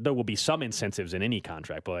 Like there will be some incentives in any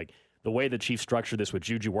contract, but like the way the Chiefs structured this with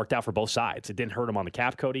Juju worked out for both sides. It didn't hurt him on the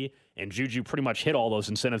cap, Cody, and Juju pretty much hit all those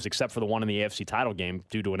incentives except for the one in the AFC title game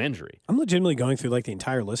due to an injury. I'm legitimately going through like the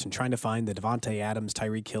entire list and trying to find the Devontae Adams,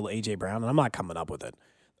 Tyreek Hill, A.J. Brown, and I'm not coming up with it.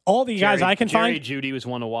 All the guys I can Jerry find. Jeudy was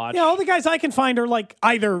one to watch. Yeah, all the guys I can find are like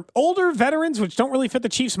either older veterans, which don't really fit the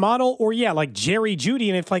Chiefs model, or like Jerry Jeudy.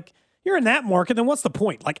 And if like you're in that market, then what's the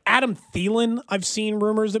point? Like Adam Thielen, I've seen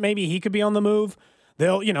rumors that maybe he could be on the move.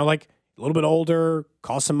 They'll, like a little bit older,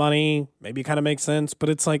 cost some money, maybe kind of makes sense. But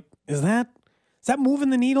it's like, is that moving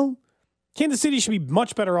the needle? Kansas City should be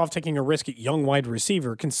much better off taking a risk at young wide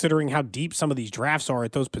receiver, considering how deep some of these drafts are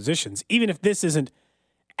at those positions. Even if this isn't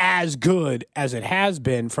as good as it has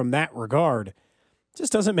been from that regard, it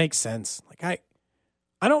just doesn't make sense. Like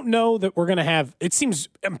I don't know that we're going to have, it seems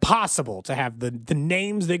impossible to have the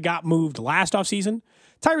names that got moved last offseason.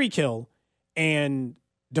 Tyreek Hill and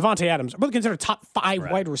Devontae Adams are both considered top 5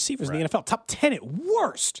 wide receivers in the NFL, top 10 at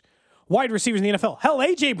worst wide receivers in the NFL. Hell,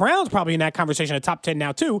 A.J. Brown's probably in that conversation at top 10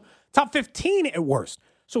 now too, top 15 at worst.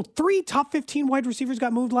 So 3 top 15 wide receivers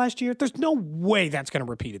got moved last year. There's no way that's going to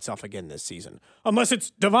repeat itself again this season, unless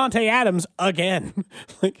it's Devontae Adams again.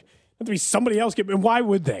 Like, have to be somebody else. And why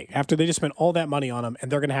would they, after they just spent all that money on him, and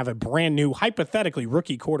they're going to have a brand new, hypothetically,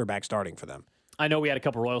 rookie quarterback starting for them? I know we had a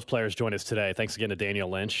couple Royals players join us today. Thanks again to Daniel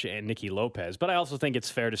Lynch and Nicky Lopez. But I also think it's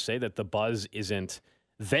fair to say that the buzz isn't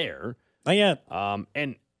there. Not yet.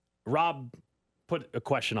 And Rob put a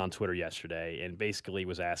question on Twitter yesterday and basically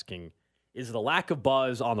was asking, Is it a lack of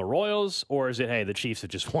buzz on the Royals, or is it, hey, the Chiefs have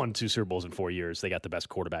just won 2 Super Bowls in 4 years. They got the best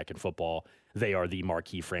quarterback in football. They are the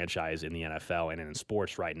marquee franchise in the NFL and in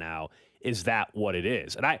sports right now. Is that what it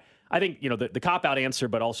is? And I think, the cop-out answer,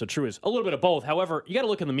 but also true, is a little bit of both. However, you got to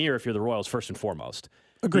look in the mirror if you're the Royals first and foremost.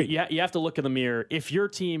 Agreed. You have to look in the mirror. If your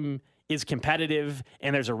team is competitive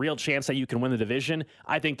and there's a real chance that you can win the division,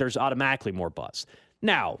 I think there's automatically more buzz.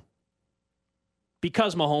 Now,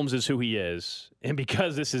 because Mahomes is who he is, and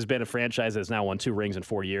because this has been a franchise that's now won 2 rings in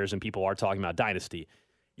 4 years, and people are talking about dynasty,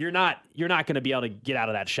 you're not going to be able to get out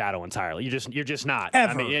of that shadow entirely. You're just not.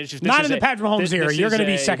 Ever. I mean, it's just, not in the Patrick Mahomes era. You're going to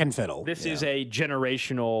be second fiddle. This is a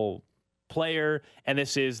generational player, and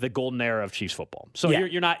this is the golden era of Chiefs football. So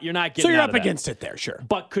you're not getting. So you're out up of that. against it there, sure.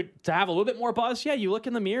 But to have a little bit more buzz, you look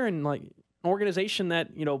in the mirror and like an organization that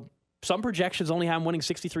some projections only have them winning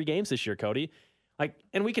 63 games this year, Cody.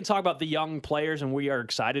 And we can talk about the young players, and we are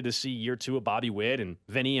excited to see year 2 of Bobby Witt and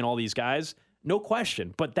Vinny and all these guys, no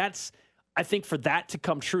question. But I think for that to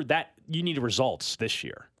come true, that you need results this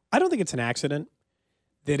year. I don't think it's an accident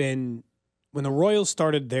that when the Royals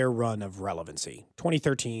started their run of relevancy,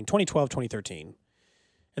 2012, 2013,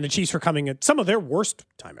 and the Chiefs were coming at some of their worst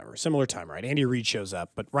time ever, similar time, right? Andy Reid shows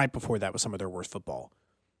up, but right before that was some of their worst football,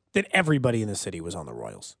 that everybody in the city was on the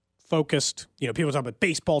Royals. Focused, people talk about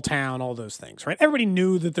baseball town, all those things, right? Everybody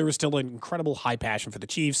knew that there was still an incredible high passion for the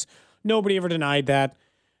Chiefs. Nobody ever denied that.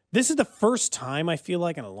 This is the first time I feel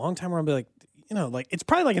like in a long time where I'm like, it's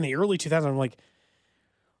probably like in the early 2000s. I'm like,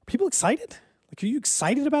 are people excited? Like, are you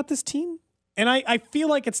excited about this team? And I feel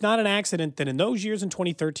like it's not an accident that in those years in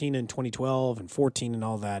 2013 and 2012 and 14 and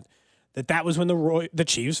all that was when the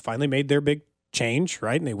Chiefs finally made their big change,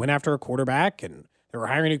 right? And they went after a quarterback and they were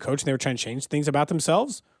hiring a new coach and they were trying to change things about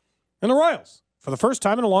themselves. And the Royals, for the first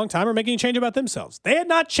time in a long time, are making a change about themselves. They had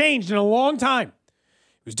not changed in a long time.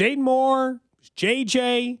 It was Dayton Moore, it was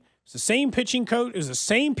JJ, it was the same pitching coach, it was the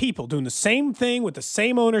same people doing the same thing with the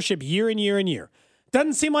same ownership year and year and year.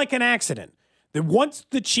 Doesn't seem like an accident that once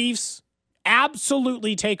the Chiefs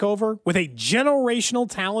absolutely take over with a generational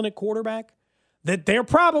talent at quarterback, that they're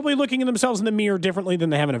probably looking at themselves in the mirror differently than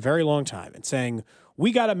they have in a very long time and saying,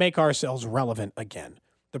 we got to make ourselves relevant again.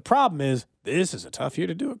 The problem is, this is a tough year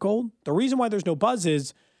to do it, Gold. The reason why there's no buzz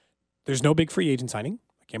is there's no big free agent signing.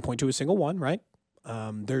 I can't point to a single one, right?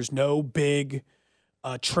 There's no big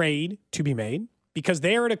trade to be made because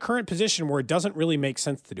they are at a current position where it doesn't really make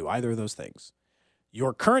sense to do either of those things.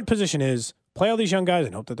 Your current position is play all these young guys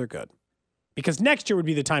and hope that they're good. Because next year would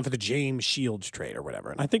be the time for the James Shields trade or whatever.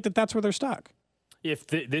 And I think that that's where they're stuck. If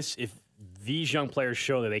these young players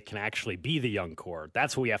show that they can actually be the young core,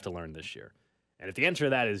 that's what we have to learn this year. And if the answer to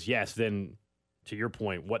that is yes, then to your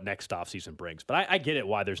point, what next offseason brings. But I get it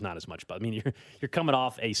why there's not as much. But I mean, you're coming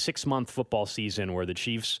off a 6-month football season where the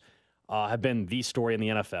Chiefs have been the story in the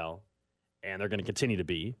NFL, and they're going to continue to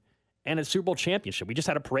be. And it's Super Bowl championship. We just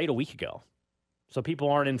had a parade a week ago. So people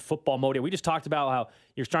aren't in football mode. We just talked about how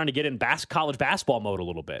you're starting to get in college basketball mode a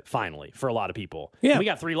little bit, finally, for a lot of people. Yeah. And we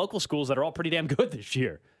got 3 local schools that are all pretty damn good this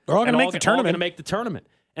year. They're all going to make the tournament. All going to make the tournament.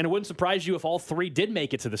 And it wouldn't surprise you if all 3 did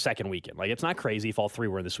make it to the second weekend. Like, it's not crazy if all 3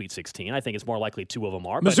 were in the Sweet 16. I think it's more likely 2 of them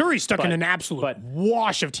are. Missouri's stuck in an absolute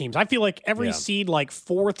wash of teams. I feel like every seed, like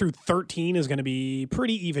 4 through 13, is going to be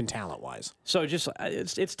pretty even talent-wise. So just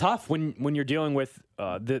it's tough when you're dealing with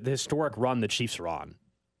the historic run the Chiefs are on.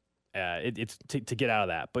 It's to get out of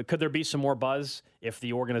that. But could there be some more buzz if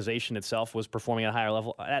the organization itself was performing at a higher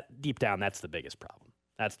level? Deep down, that's the biggest problem.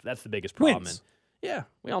 That's the biggest problem. Wins. Yeah,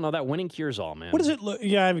 we all know that winning cures all, man. What does it look?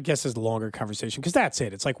 Yeah, I guess it's a longer conversation because that's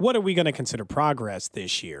it. It's like, what are we going to consider progress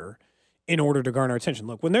this year in order to garner attention?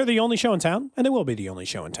 Look, when they're the only show in town, and they will be the only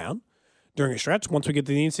show in town during a stretch, once we get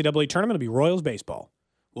to the NCAA tournament, it'll be Royals baseball.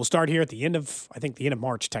 We'll start here at the end of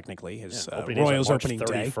March, technically, is Royals opening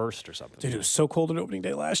day. 31st or something. Dude, it was so cold at opening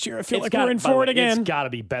day last year. I feel like we're in for it again. It's got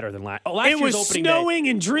to be better than last. Last it was snowing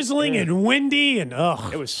and drizzling and windy and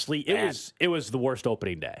it was sleet. It was the worst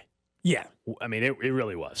opening day. Yeah. I mean, it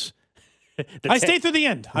really was. I stayed through the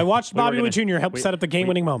end. I watched Bobby Witt Jr. help set up the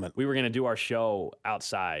game-winning moment. We were going to do our show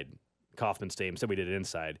outside Kauffman Stadium. Instead, we did it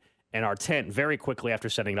inside. And our tent, very quickly after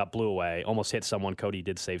setting it up, blew away. Almost hit someone. Cody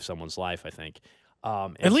did save someone's life, I think.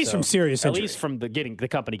 At least from serious injury. At least from the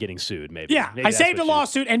company getting sued, maybe. Yeah, maybe I saved a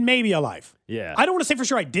lawsuit and maybe a life. Yeah. I don't want to say for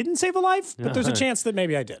sure I didn't save a life, but there's a chance that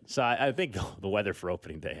maybe I did. So I think the weather for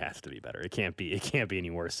opening day has to be better. It can't be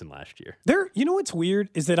any worse than last year. You know what's weird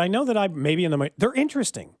is that I know that I maybe in the mood. They're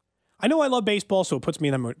interesting. I know I love baseball, so it puts me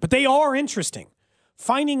in the mood. But they are interesting.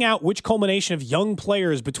 Finding out which culmination of young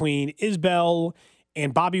players between Isbell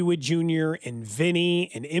and Bobby Witt Jr. and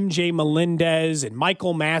Vinny and MJ Melendez and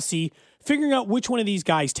Michael Massey, figuring out which one of these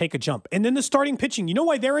guys take a jump. And then the starting pitching. You know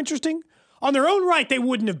why they're interesting? On their own right, they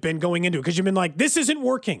wouldn't have been going into it because you've been like, this isn't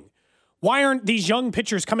working. Why aren't these young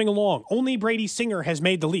pitchers coming along? Only Brady Singer has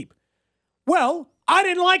made the leap. Well, I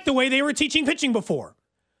didn't like the way they were teaching pitching before.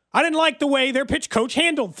 I didn't like the way their pitch coach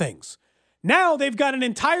handled things. Now they've got an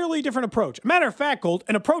entirely different approach. Matter of fact, Gold,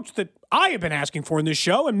 an approach that I have been asking for in this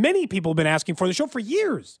show and many people have been asking for in the show for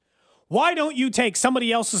years. Why don't you take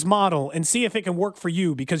somebody else's model and see if it can work for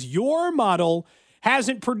you? Because your model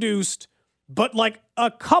hasn't produced but like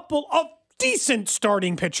a couple of decent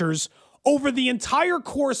starting pitchers over the entire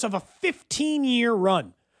course of a 15-year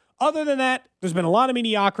run. Other than that, there's been a lot of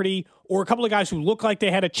mediocrity or a couple of guys who look like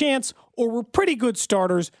they had a chance or were pretty good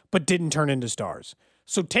starters but didn't turn into stars.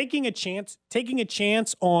 So taking a chance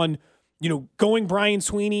on, going Brian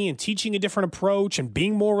Sweeney and teaching a different approach and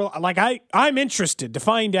being more like I'm interested to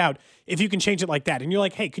find out if you can change it like that. And you're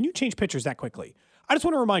like, hey, can you change pitchers that quickly? I just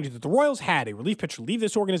want to remind you that the Royals had a relief pitcher leave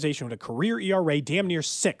this organization with a career ERA damn near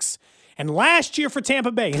 6. And last year for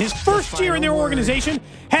Tampa Bay, in his first year in their organization,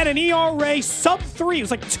 had an ERA sub-3. It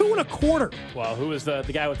was like 2.25. Well, who was the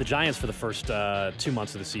guy with the Giants for the first 2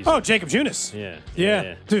 months of the season? Oh, Jacob Junis.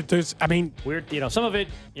 Yeah. Dude, weird. Some of it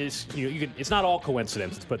is it's not all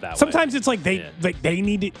coincidence. Let's put it that way. Sometimes it's like they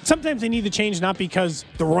need to. Sometimes they need to change, not because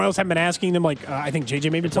the Royals haven't been asking them. Like I think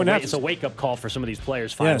JJ maybe pointed out, it's a wake-up call for some of these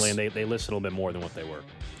players finally, and they listen a little bit more than what they were.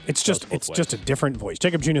 It's just a different voice.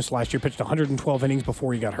 Jacob Junis last year pitched 112 innings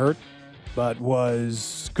before he got hurt, but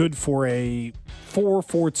was good for a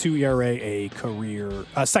 4.42 ERA,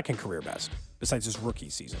 a second career best, besides his rookie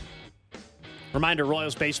season. Reminder,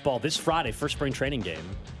 Royals baseball this Friday, first spring training game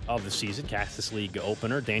of the season, Cactus League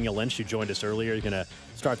opener. Daniel Lynch, who joined us earlier, is going to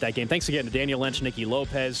start that game. Thanks again to Daniel Lynch, Nicky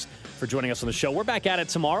Lopez for joining us on the show. We're back at it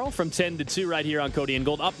tomorrow from 10 to 2 right here on Cody and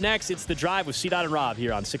Gold. Up next, it's The Drive with C-Dot and Rob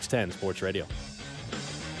here on 610 Sports Radio.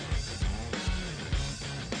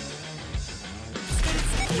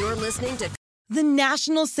 You're listening to... The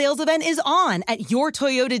national sales event is on at your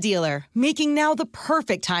Toyota dealer, making now the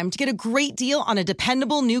perfect time to get a great deal on a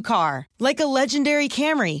dependable new car. Like a legendary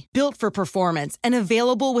Camry, built for performance and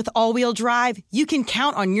available with all-wheel drive, you can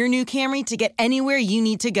count on your new Camry to get anywhere you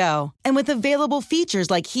need to go. And with available features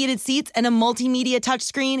like heated seats and a multimedia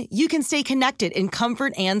touchscreen, you can stay connected in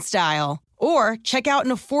comfort and style. Or check out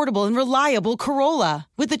an affordable and reliable Corolla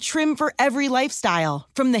with a trim for every lifestyle,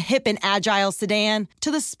 from the hip and agile sedan to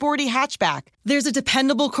the sporty hatchback. There's a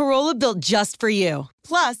dependable Corolla built just for you.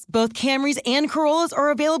 Plus, both Camrys and Corollas are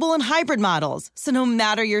available in hybrid models, so no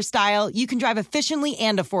matter your style, you can drive efficiently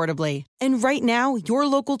and affordably. And right now, your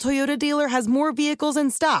local Toyota dealer has more vehicles in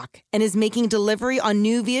stock and is making delivery on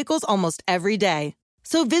new vehicles almost every day.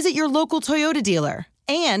 So visit your local Toyota dealer.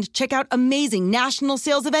 And check out amazing national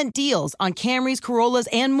sales event deals on Camrys, Corollas,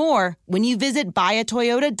 and more when you visit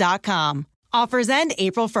buyatoyota.com. Offers end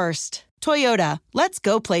April 1st. Toyota, let's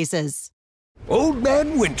go places. Old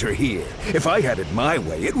Man Winter here. If I had it my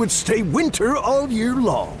way, it would stay winter all year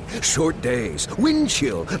long. Short days, wind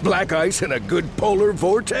chill, black ice, and a good polar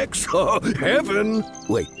vortex. Oh, heaven.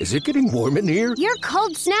 Wait, is it getting warm in here? Your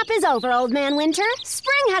cold snap is over, Old Man Winter.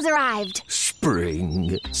 Spring has arrived.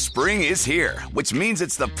 Spring. Spring is here, which means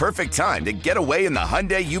it's the perfect time to get away in the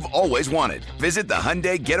Hyundai you've always wanted. Visit the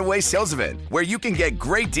Hyundai Getaway Sales Event, where you can get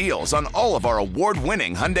great deals on all of our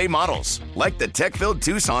award-winning Hyundai models, like the tech-filled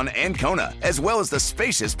Tucson and Kona, as well as the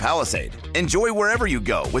spacious Palisade. Enjoy wherever you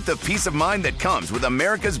go with the peace of mind that comes with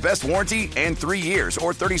America's best warranty and 3 years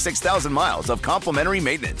or 36,000 miles of complimentary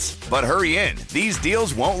maintenance. But hurry in, these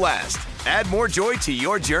deals won't last. Add more joy to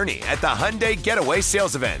your journey at the Hyundai Getaway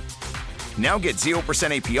Sales Event. Now get 0%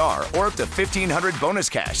 APR or up to $1,500 bonus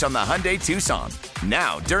cash on the Hyundai Tucson.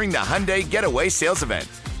 Now, during the Hyundai Getaway Sales Event.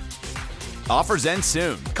 Offers end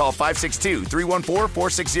soon. Call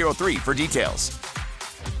 562-314-4603 for details.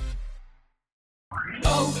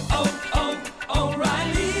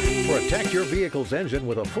 O'Reilly. Protect your vehicle's engine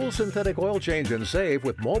with a full synthetic oil change and save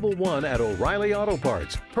with Mobil 1 at O'Reilly Auto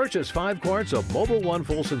Parts. Purchase 5 quarts of Mobil 1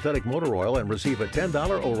 full synthetic motor oil and receive a $10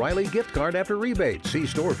 O'Reilly gift card after rebate. See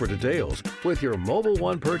store for details. With your Mobil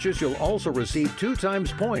 1 purchase, you'll also receive 2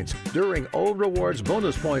 times points during O Rewards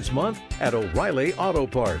Bonus Points Month at O'Reilly Auto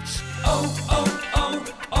Parts.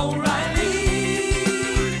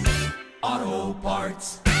 O'Reilly Auto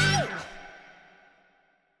Parts.